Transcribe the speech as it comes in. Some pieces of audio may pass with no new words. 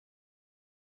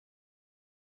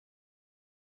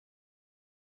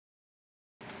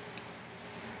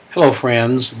Hello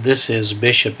friends, this is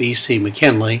Bishop E.C.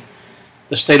 McKinley,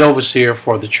 the State Overseer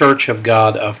for the Church of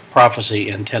God of Prophecy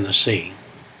in Tennessee.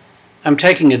 I'm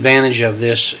taking advantage of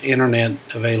this internet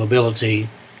availability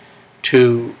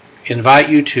to invite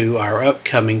you to our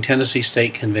upcoming Tennessee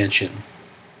State Convention.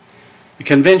 The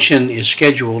convention is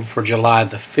scheduled for July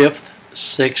the 5th,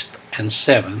 6th, and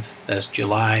 7th, that's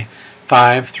July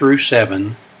 5 through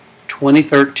 7,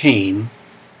 2013,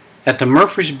 at the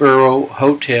Murfreesboro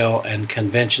Hotel and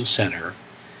Convention Center,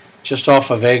 just off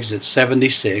of exit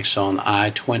 76 on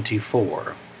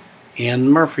I-24 in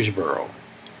Murfreesboro.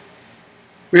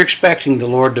 We're expecting the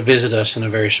Lord to visit us in a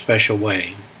very special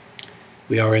way.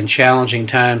 We are in challenging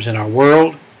times in our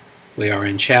world. We are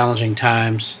in challenging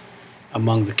times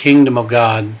among the kingdom of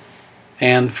God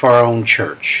and for our own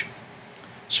church.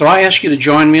 So I ask you to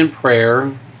join me in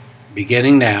prayer,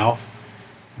 beginning now,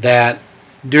 that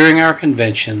during our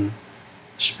convention,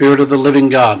 the Spirit of the living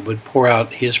God would pour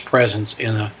out His presence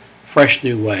in a fresh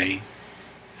new way,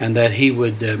 and that He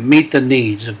would meet the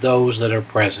needs of those that are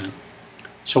present.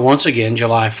 So once again,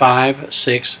 July 5,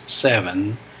 6,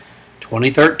 7,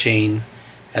 2013,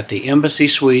 at the Embassy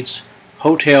Suites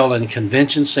Hotel and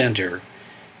Convention Center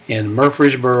in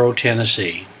Murfreesboro,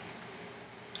 Tennessee.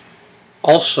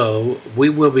 Also, we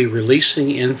will be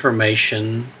releasing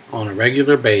information on a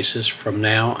regular basis from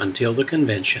now until the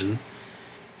convention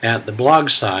at the blog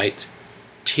site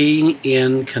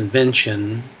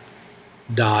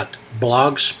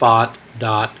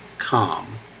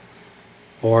tnconvention.blogspot.com,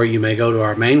 or you may go to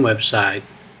our main website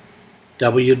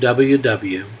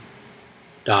www.tncogop.com.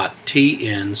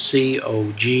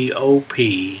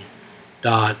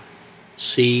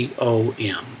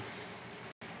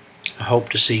 I hope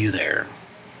to see you there.